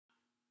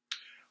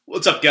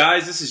What's up,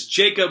 guys? This is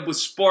Jacob with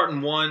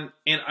Spartan One,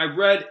 and I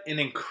read an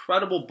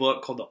incredible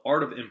book called The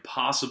Art of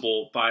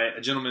Impossible by a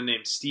gentleman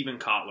named Stephen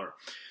Kotler.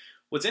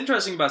 What's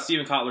interesting about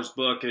Stephen Kotler's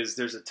book is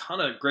there's a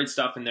ton of great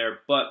stuff in there,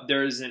 but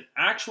there's an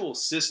actual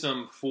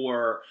system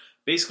for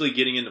basically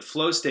getting into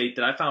flow state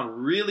that I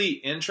found really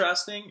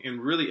interesting and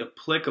really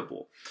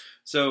applicable.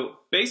 So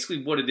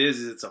basically what it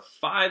is it's a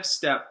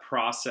 5-step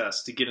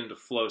process to get into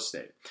flow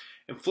state.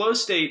 And flow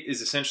state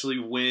is essentially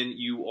when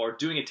you are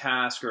doing a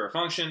task or a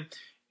function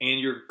and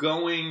you're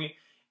going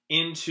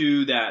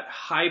into that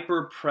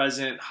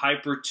hyper-present,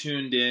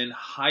 hyper-tuned in,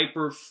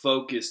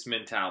 hyper-focused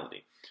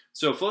mentality.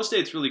 So flow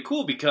state's really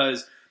cool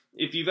because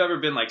if you've ever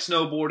been like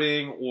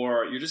snowboarding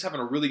or you're just having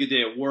a really good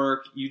day at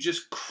work, you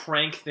just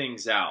crank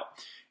things out.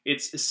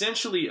 It's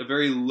essentially a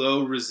very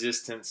low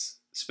resistance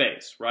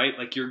space, right?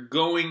 Like you're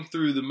going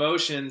through the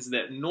motions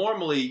that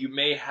normally you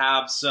may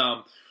have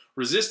some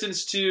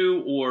resistance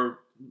to, or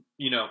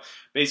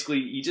basically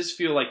you just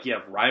feel like you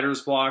have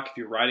writer's block if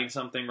you're writing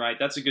something, right?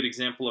 That's a good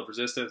example of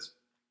resistance.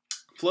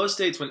 Flow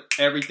state's when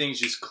everything's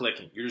just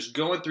clicking. You're just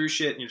going through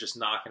shit and you're just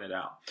knocking it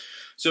out.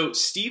 So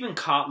Stephen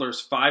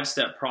Kotler's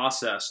 5-step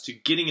process to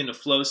getting into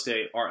flow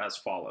state are as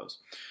follows.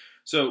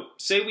 So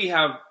say we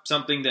have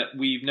something that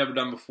we've never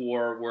done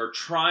before. We're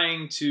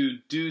trying to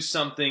do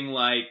something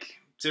like,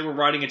 say we're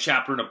writing a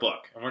chapter in a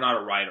book and we're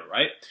not a writer,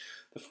 right?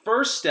 The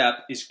first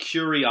step is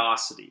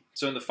curiosity.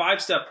 So in the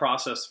 5-step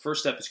process, the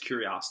first step is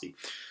curiosity.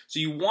 So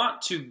you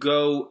want to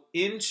go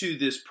into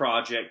this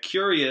project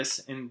curious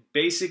and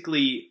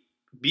basically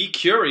be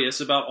curious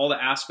about all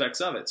the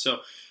aspects of it. So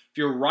if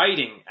you're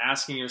writing,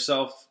 asking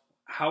yourself,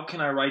 how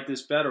can I write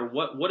this better?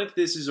 What if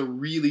this is a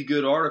really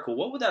good article?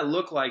 What would that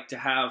look like to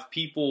have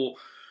people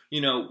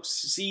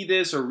see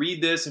this or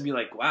read this and be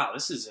like, wow,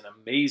 this is an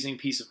amazing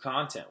piece of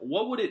content?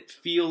 What would it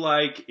feel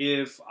like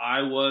if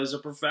I was a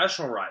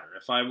professional writer,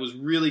 if I was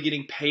really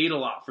getting paid a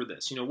lot for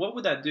this? What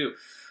would that do?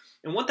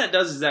 And what that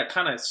does is that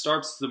kind of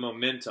starts the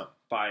momentum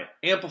by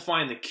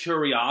amplifying the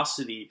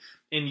curiosity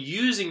and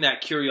using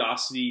that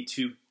curiosity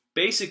to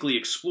basically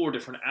explore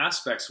different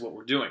aspects of what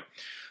we're doing.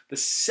 The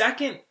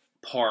second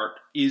part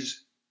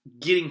is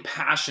getting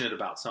passionate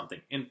about something.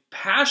 And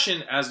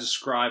passion, as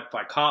described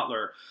by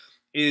Kotler,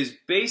 is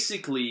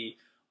basically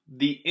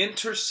the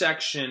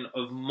intersection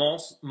of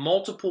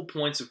multiple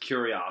points of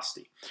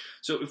curiosity.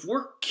 So if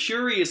we're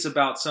curious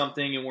about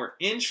something and we're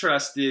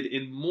interested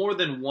in more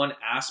than one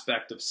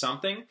aspect of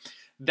something,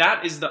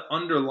 that is the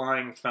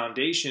underlying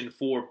foundation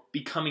for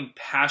becoming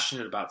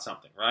passionate about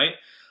something, right?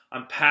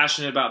 I'm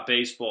passionate about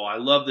baseball. I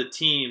love the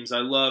teams. I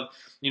love,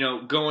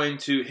 going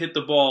to hit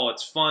the ball.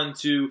 It's fun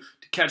to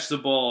catch the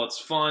ball. It's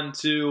fun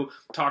to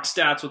talk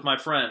stats with my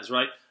friends,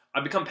 right? I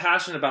become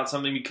passionate about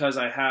something because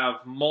I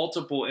have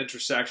multiple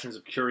intersections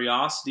of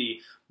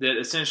curiosity that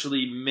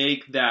essentially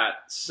make that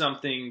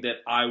something that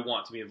I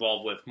want to be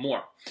involved with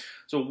more.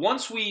 So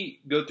once we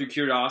go through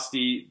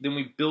curiosity, then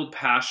we build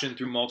passion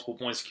through multiple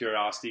points of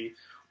curiosity.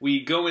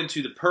 We go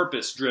into the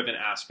purpose-driven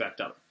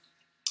aspect of it.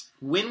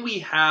 When we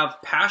have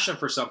passion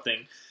for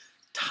something,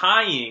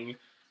 tying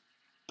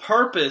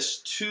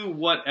purpose to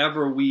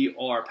whatever we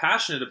are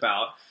passionate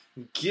about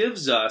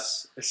gives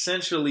us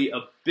essentially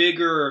a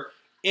bigger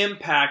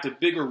impact, a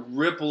bigger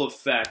ripple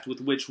effect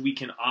with which we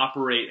can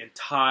operate and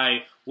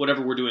tie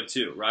whatever we're doing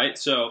to, right?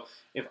 So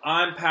if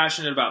I'm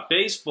passionate about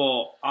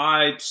baseball,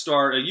 I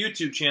start a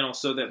YouTube channel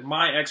so that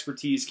my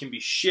expertise can be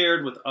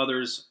shared with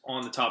others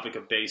on the topic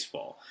of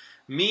baseball.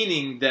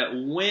 Meaning that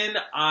when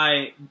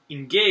I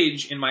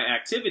engage in my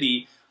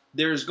activity,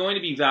 there's going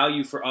to be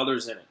value for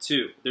others in it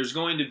too. There's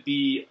going to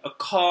be a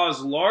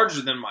cause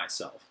larger than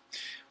myself.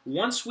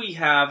 Once we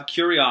have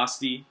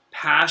curiosity,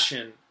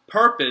 passion,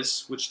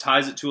 purpose, which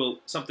ties it to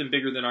something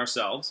bigger than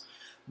ourselves,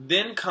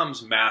 then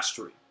comes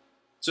mastery.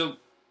 So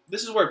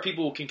this is where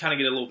people can kind of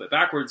get a little bit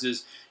backwards,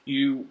 is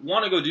you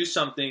want to go do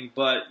something,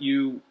 but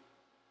you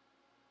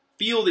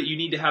feel that you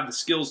need to have the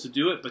skills to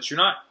do it, but you're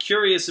not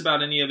curious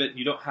about any of it, and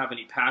you don't have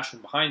any passion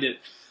behind it.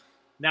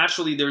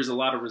 Naturally, there's a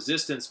lot of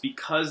resistance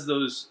because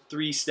those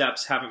 3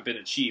 steps haven't been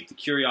achieved: the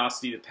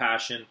curiosity, the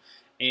passion,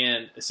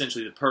 and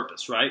essentially the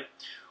purpose, right?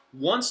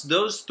 Once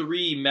those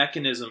 3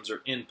 mechanisms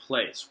are in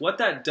place, what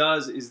that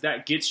does is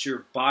that gets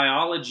your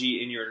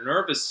biology and your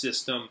nervous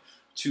system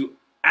to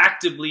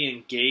actively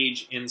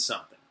engage in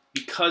something.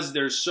 Because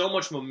there's so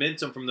much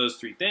momentum from those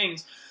 3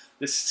 things,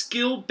 the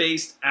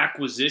skill-based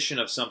acquisition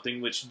of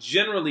something, which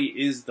generally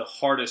is the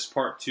hardest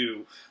part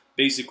to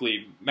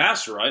basically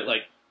master, right?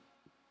 Like,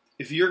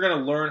 if you're going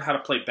to learn how to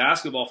play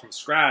basketball from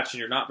scratch and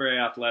you're not very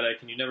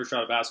athletic and you never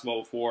shot a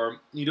basketball before,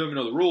 you don't even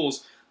know the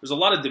rules, there's a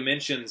lot of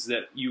dimensions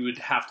that you would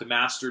have to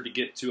master to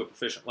get to a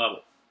proficient level.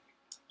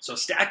 So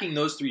stacking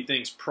those 3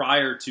 things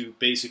prior to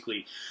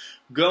basically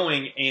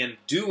going and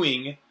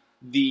doing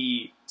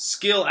the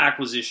skill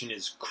acquisition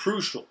is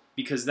crucial,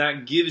 because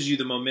that gives you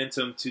the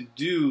momentum to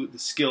do the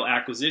skill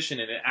acquisition,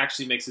 and it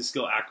actually makes the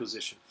skill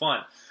acquisition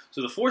fun.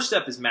 So the 4th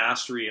step is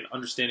mastery and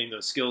understanding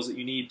those skills that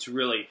you need to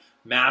really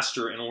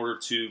master in order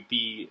to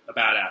be a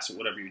badass at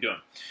whatever you're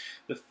doing.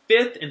 The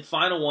 5th and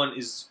final one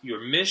is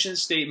your mission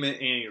statement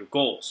and your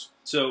goals.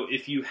 So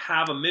if you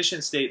have a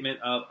mission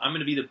statement of, I'm going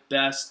to be the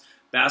best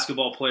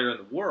basketball player in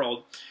the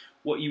world,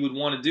 what you would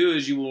want to do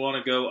is you would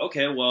want to go,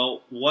 okay,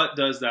 well, what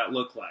does that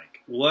look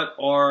like? What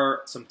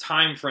are some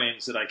time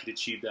frames that I could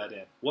achieve that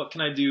in? What can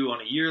I do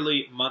on a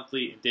yearly,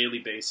 monthly, and daily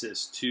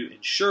basis to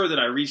ensure that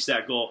I reach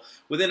that goal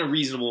within a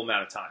reasonable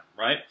amount of time,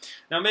 right?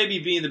 Now, maybe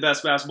being the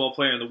best basketball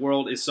player in the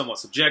world is somewhat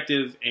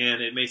subjective,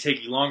 and it may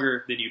take you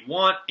longer than you'd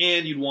want,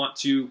 and you'd want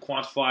to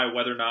quantify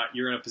whether or not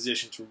you're in a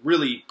position to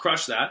really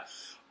crush that.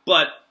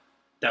 But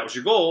that was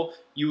your goal,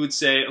 you would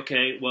say,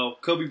 okay, well,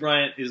 Kobe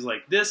Bryant is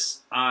like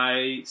this.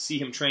 I see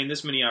him train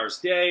this many hours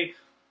a day.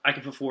 I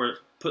can put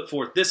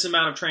forth this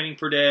amount of training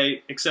per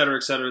day, et cetera,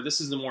 et cetera.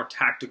 This is the more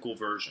tactical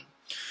version.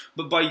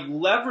 But by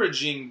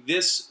leveraging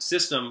this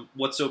system,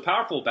 what's so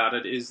powerful about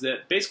it is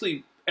that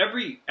basically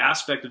every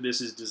aspect of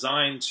this is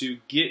designed to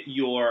get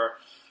your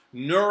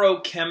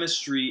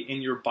neurochemistry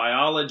and your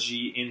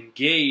biology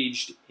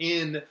engaged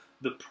in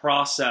the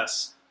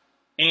process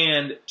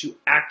and to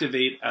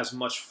activate as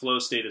much flow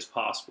state as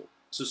possible.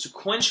 So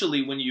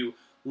sequentially, when you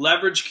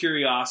leverage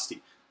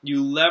curiosity,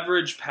 you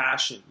leverage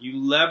passion, you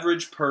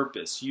leverage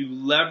purpose, you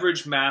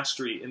leverage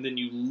mastery, and then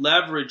you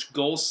leverage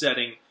goal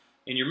setting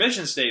in your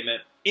mission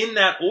statement, in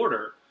that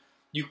order,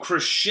 you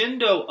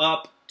crescendo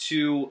up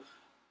to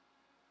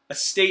a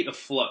state of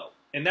flow.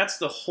 And that's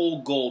the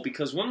whole goal,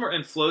 because when we're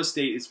in flow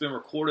state, it's been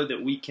recorded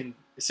that we can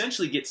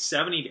essentially get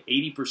 70 to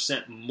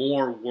 80%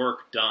 more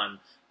work done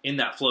in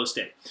that flow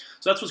state.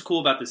 So that's what's cool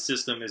about this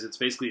system, is it's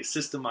basically a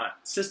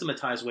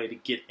systematized way to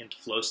get into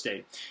flow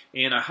state.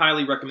 And I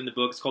highly recommend the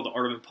book. It's called The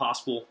Art of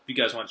Impossible if you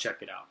guys want to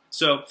check it out.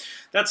 So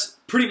that's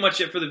pretty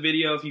much it for the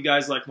video. If you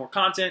guys like more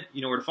content,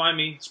 you know where to find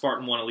me,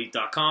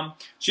 Spartan1Elite.com.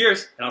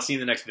 Cheers, and I'll see you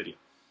in the next video.